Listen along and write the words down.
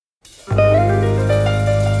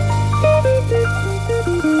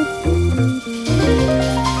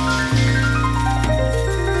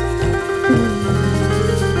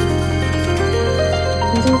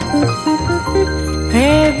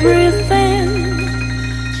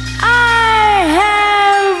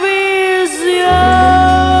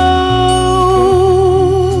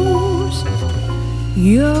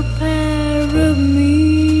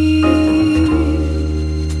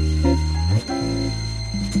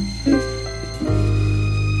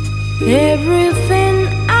Everything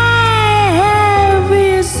I have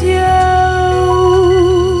is yours,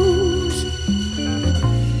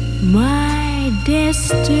 my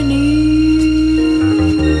destiny.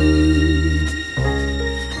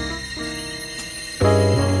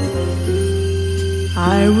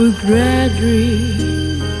 I will gladly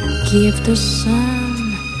give the sun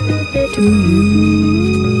to you.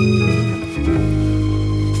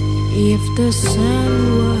 If the sun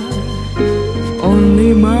were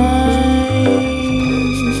only mine,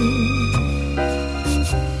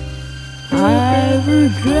 I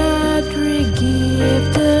would gladly give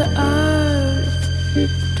the earth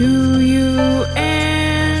to you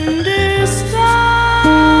and the stars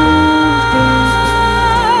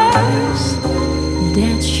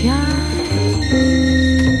that shine.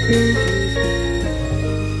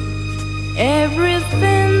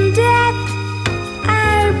 Everything that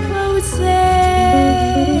I possess,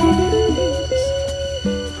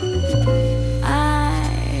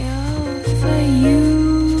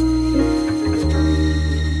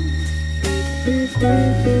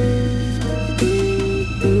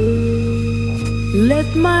 let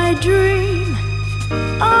my dream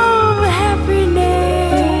of happiness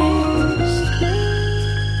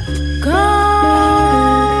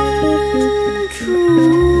come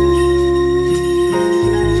true.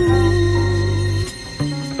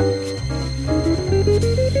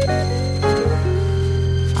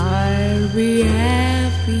 I'll be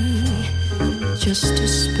happy just to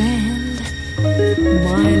spend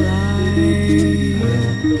my life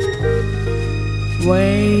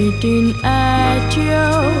waiting at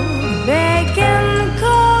your beck and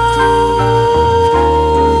call.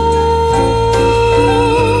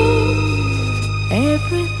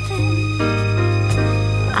 Everything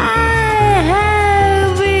I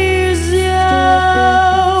have is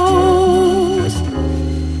yours,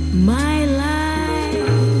 my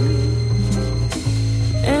life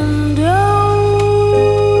and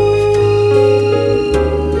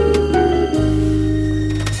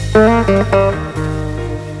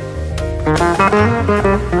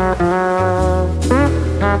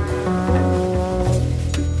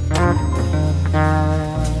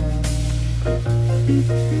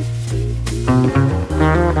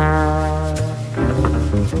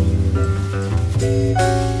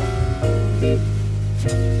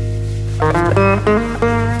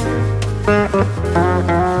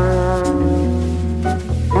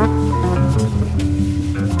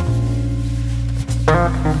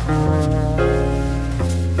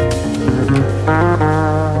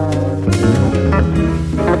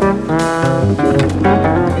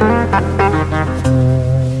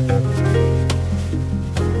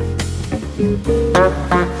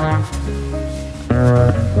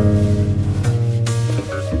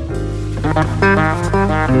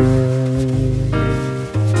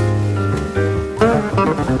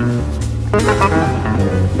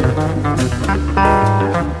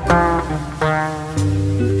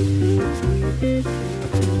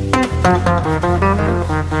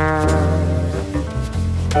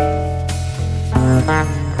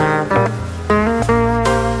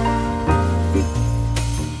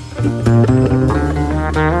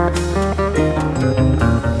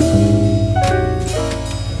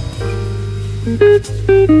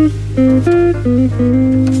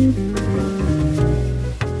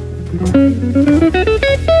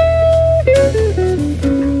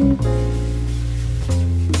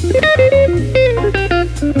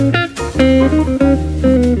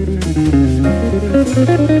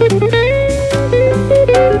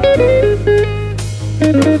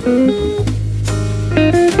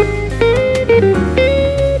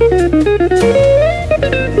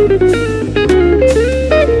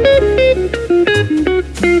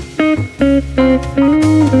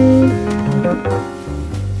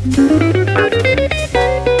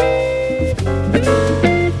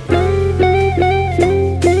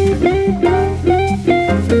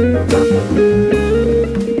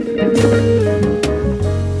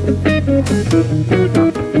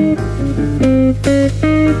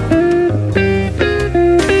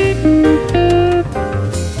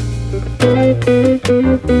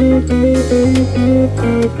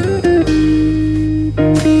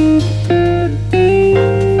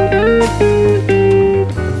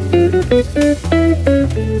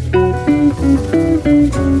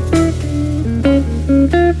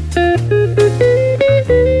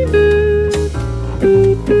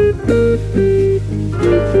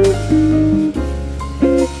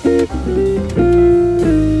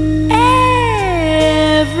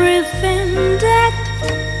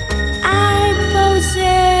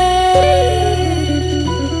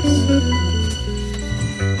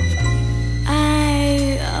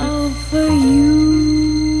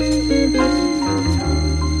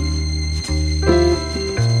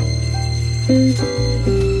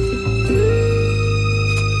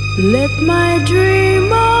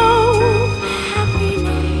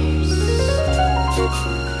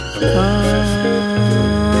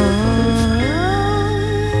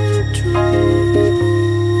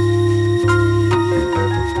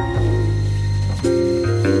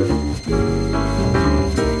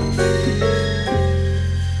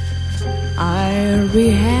be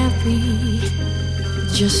happy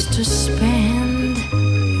just to spend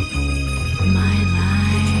my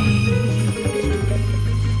life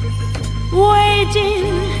waiting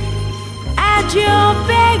at your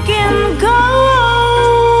beck and call.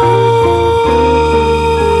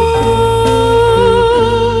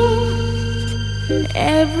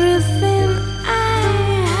 Everything I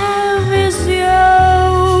have is yours,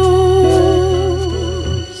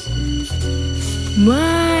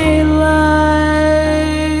 my life.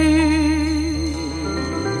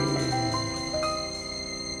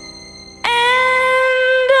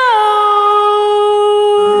 And oh,